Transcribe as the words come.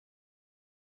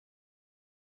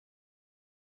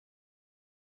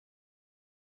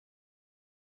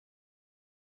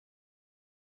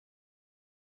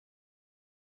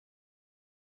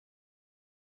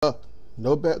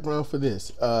No background for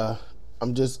this.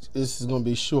 This is gonna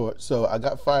be short. So I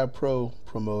got Fire Pro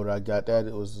promoter. I got that.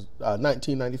 It was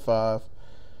 $19.95.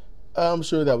 I'm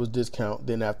sure that was discount.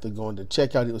 Then after going to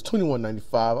checkout, it was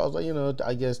 $21.95. I was like,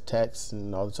 I guess tax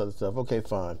and all this other stuff. Okay,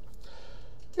 fine.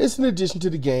 It's an addition to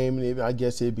the game, and I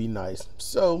guess it'd be nice.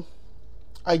 So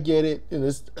I get it, and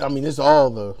it's all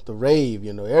the rave.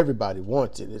 Everybody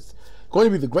wants it. It's going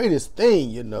to be the greatest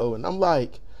thing, and I'm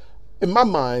like, in my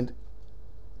mind,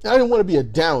 I didn't want to be a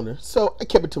downer, so I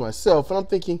kept it to myself, and I'm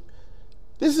thinking,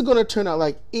 this is going to turn out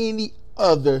like any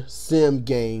other sim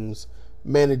game's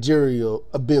managerial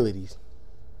abilities.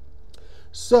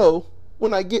 So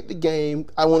when I get the game,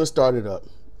 I want to start it up.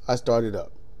 I start it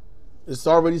up. It's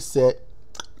already set.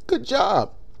 Good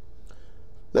job.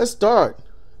 Let's start.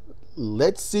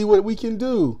 Let's see what we can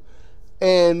do.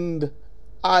 And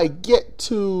I'm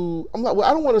like, well,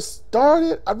 I don't want to start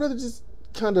it. I'd rather just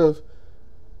kind of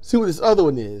see what this other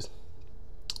one is.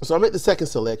 So I make the second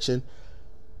selection,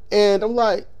 and I'm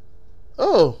like,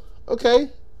 oh,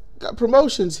 okay, got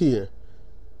promotions here.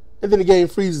 And then the game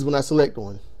freezes when I select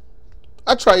one.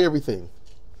 I try everything.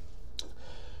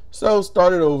 So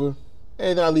start it over,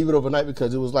 and then I leave it overnight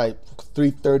because it was like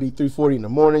 3:30, 3:40 in the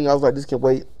morning. I was like, this can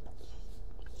wait.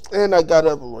 And I got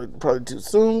up probably too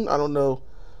soon, I don't know.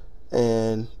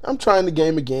 And I'm trying the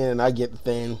game again, and I get the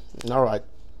thing. All right,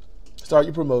 start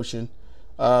your promotion.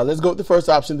 Let's go with the first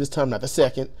option this time, not the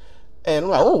second. And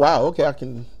I'm like, oh wow, okay, I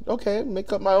can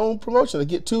make up my own promotion. I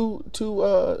get two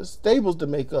stables to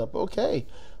make up. Okay,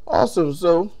 awesome.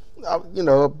 So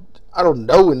I don't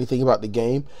know anything about the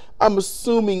game. I'm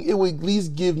assuming it would at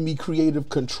least give me creative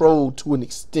control to an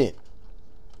extent.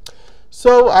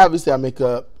 So obviously I make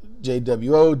up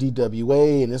JWO,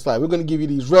 DWA, and it's like, we're going to give you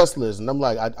these wrestlers. And I'm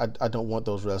like, I don't want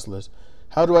those wrestlers.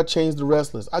 How do I change the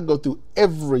wrestlers? I go through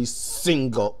every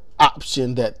single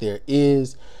option that there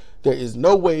is. There is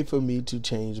no way for me to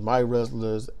change my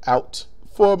wrestlers out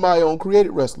for my own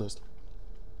created wrestlers.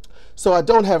 So I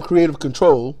don't have creative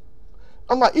control.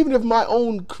 I'm like, even if my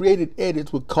own created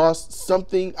edits would cost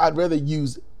something, I'd rather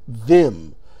use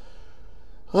them.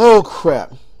 Oh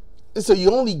crap. So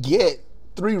you only get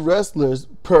 3 wrestlers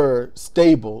per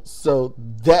stable. So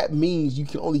that means you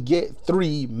can only get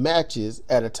 3 matches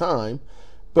at a time.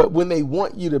 But when they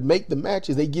want you to make the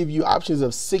matches, they give you options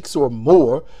of 6 or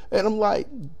more. And I'm like,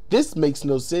 this makes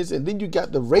no sense. And then you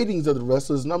got the ratings of the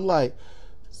wrestlers. And I'm like,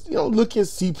 looking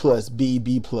C+, B,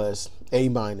 B+,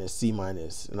 A-, C-.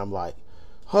 And I'm like,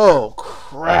 oh,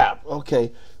 crap.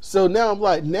 Okay. So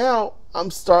now I'm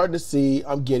starting to see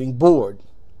I'm getting bored.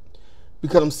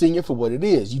 Because I'm seeing it for what it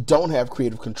is. You don't have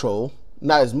creative control.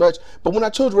 Not as much. But when I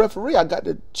chose referee, I got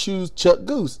to choose Chuck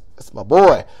Goose. That's my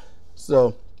boy.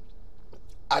 So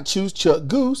I choose Chuck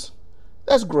Goose.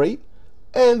 That's great.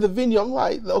 And the venue, I'm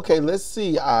like, okay, let's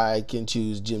see. I can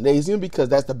choose Gymnasium because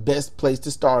that's the best place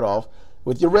to start off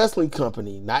with your wrestling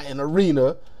company. Not an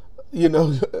arena,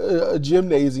 a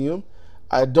gymnasium.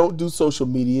 I don't do social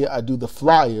media. I do the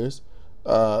flyers,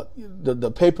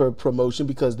 the paper promotion,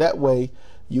 because that way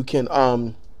you can,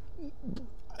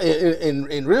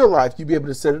 in real life, you'll be able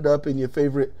to set it up in your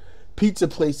favorite pizza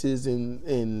places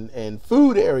and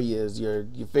food areas, your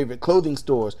favorite clothing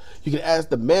stores. You can ask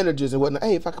the managers and whatnot,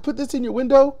 hey, if I could put this in your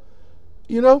window,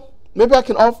 maybe I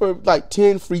can offer like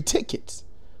 10 free tickets.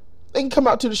 They can come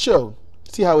out to the show,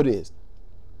 see how it is.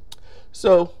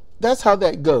 So that's how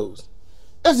that goes.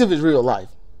 As if it's real life.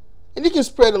 And you can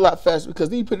spread a lot faster because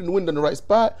then you put it in the window in the right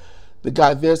spot. The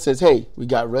guy there says, hey, we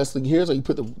got wrestling here. So you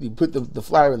put the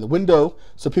flyer in the window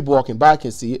so people walking by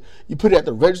can see it. You put it at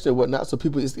the register and whatnot so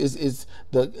people, it's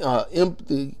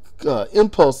the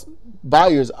impulse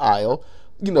buyer's aisle,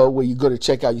 where you go to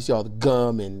check out, you see all the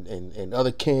gum and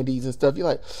other candies and stuff. You're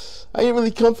like, I didn't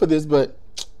really come for this, but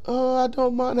I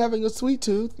don't mind having a sweet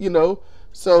tooth,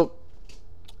 So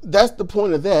that's the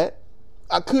point of that.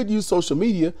 I could use social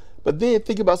media, but then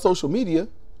think about social media.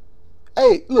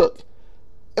 Hey, look.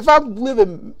 If I live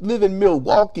in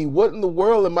Milwaukee, what in the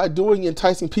world am I doing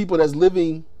enticing people that's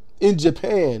living in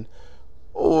Japan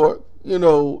or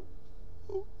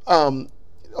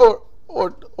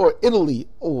or Italy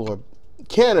or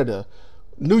Canada,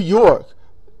 New York,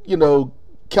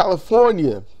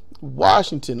 California,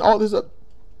 Washington, all this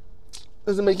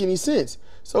doesn't make any sense.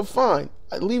 So fine,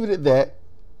 I leave it at that.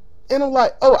 And I'm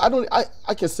like, oh,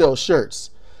 I can sell shirts.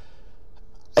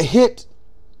 I hit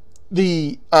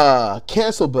the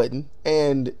cancel button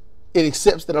and it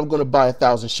accepts that I'm going to buy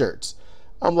 1,000 shirts.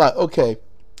 I'm like, okay,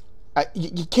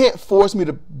 you can't force me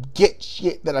to get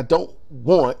shit that I don't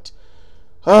want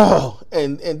Oh,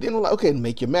 and then I'm like, okay,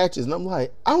 make your matches. And I'm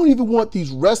like, I don't even want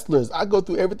these wrestlers. I go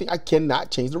through everything. I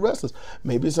cannot change the wrestlers.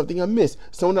 Maybe it's something I missed.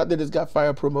 Someone out there that's got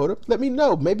Fire Promoter, let me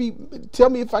know. Maybe tell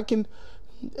me if I can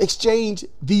exchange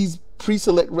these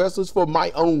pre-select wrestlers for my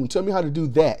own. Tell me how to do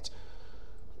that.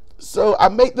 So I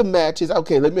make the matches.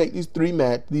 Okay, let me make these three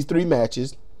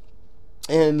matches,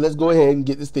 and let's go ahead and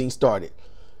get this thing started.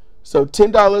 So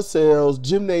 $10 sales,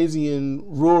 gymnasium,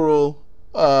 rural,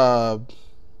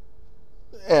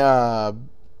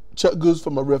 Chuck Goose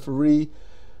for my referee.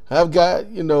 I've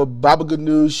got, Baba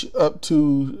Ganoush up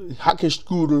to Hockey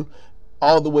Scooter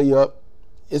all the way up.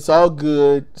 It's all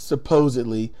good,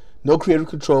 supposedly. No creative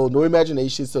control, no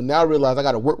imagination. So now I realize I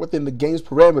got to work within the game's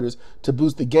parameters to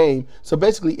boost the game. So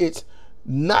basically, it's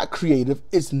not creative.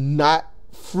 It's not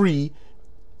free.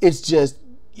 It's just,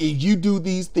 if you do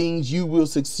these things, you will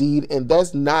succeed. And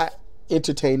that's not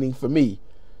entertaining for me.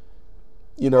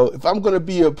 If I'm going to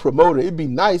be a promoter, it'd be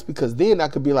nice, because then I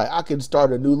could be like, I could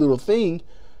start a new little thing,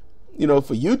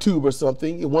 for YouTube or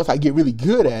something. And once I get really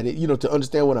good at it, to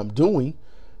understand what I'm doing,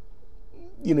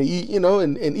 and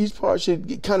each part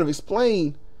should kind of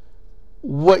explain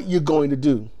what you're going to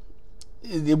do.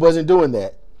 It wasn't doing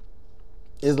that.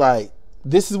 It's like,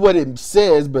 this is what it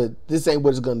says, but this ain't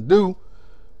what it's going to do.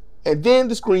 And then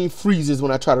the screen freezes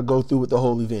when I try to go through with the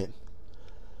whole event.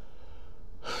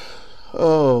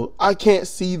 Oh, I can't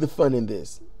see the fun in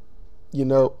this.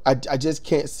 I just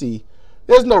can't see.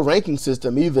 There's no ranking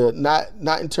system either, not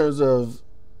in terms of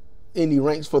any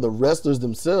ranks for the wrestlers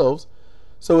themselves.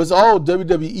 So it's all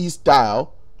WWE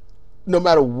style. No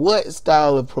matter what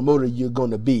style of promoter you're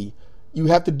going to be, you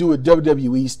have to do it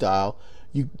WWE style.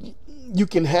 You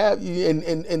can have,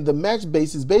 and the match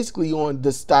base is basically on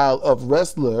the style of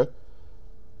wrestler,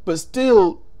 but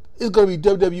still it's going to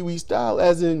be WWE style,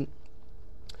 as in,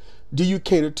 do you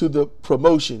cater to the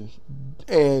promotion?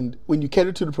 And when you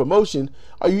cater to the promotion,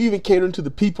 are you even catering to the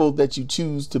people that you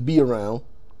choose to be around?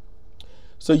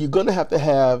 So you're going to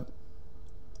have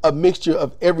a mixture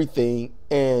of everything,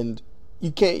 and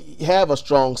you can't have a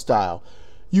strong style.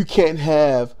 You can't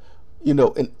have,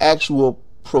 an actual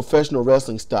professional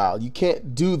wrestling style. You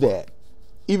can't do that.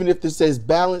 Even if this says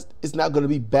balanced, it's not going to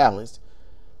be balanced.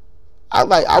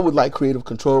 I would like creative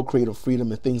control, creative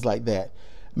freedom, and things like that.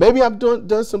 Maybe I've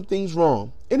done some things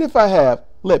wrong. And if I have,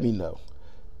 let me know.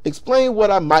 Explain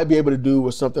what I might be able to do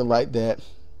or something like that.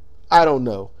 I don't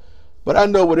know. But I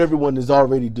know what everyone is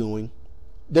already doing.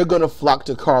 They're going to flock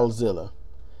to Carlzilla.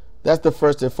 That's the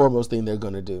first and foremost thing they're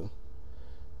going to do.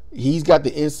 He's got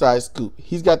the inside scoop.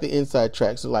 He's got the inside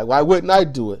track. So, like, why wouldn't I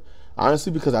do it?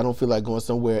 Honestly, because I don't feel like going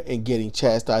somewhere and getting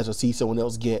chastised or see someone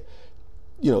else get,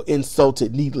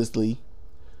 insulted needlessly.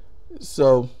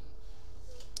 So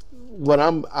what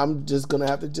I'm just gonna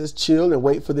have to just chill and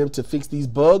wait for them to fix these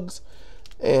bugs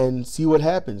and see what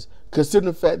happens.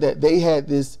 Considering the fact that they had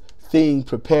this thing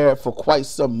prepared for quite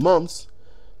some months,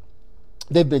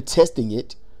 they've been testing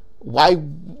it. Why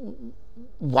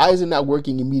is it not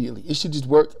working immediately? It should just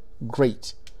work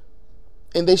great.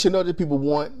 And they should know that people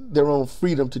want their own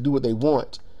freedom to do what they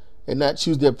want and not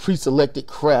choose their pre-selected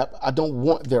crap. I don't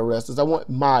want their wrestlers. I want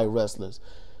my wrestlers.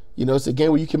 It's a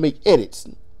game where you can make edits.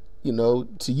 To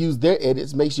use their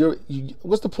edits makes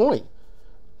what's the point?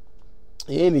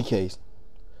 In any case,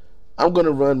 I'm going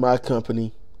to run my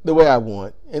company the way I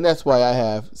want. And that's why I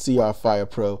have CR Fire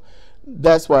Pro.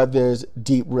 That's why there's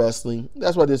Deep Wrestling.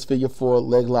 That's why there's Figure 4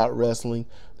 Leg Lock Wrestling.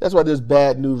 That's why there's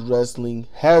Bad News Wrestling,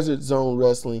 Hazard Zone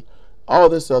Wrestling, all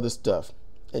this other stuff.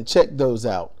 And check those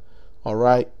out. All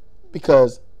right?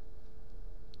 Because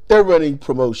they're running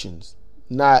promotions,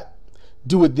 not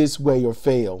do it this way or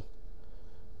fail.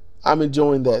 I'm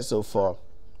enjoying that so far.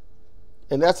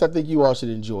 And I think you all should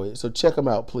enjoy it. So check them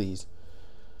out, please.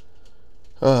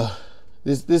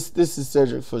 This is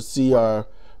Cedric for CR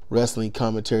Wrestling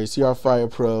Commentary, CR Fire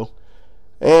Pro.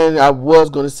 And I was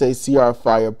going to say CR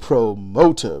Fire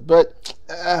Promoter, but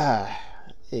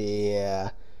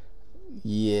yeah.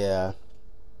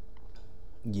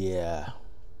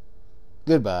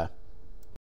 Goodbye.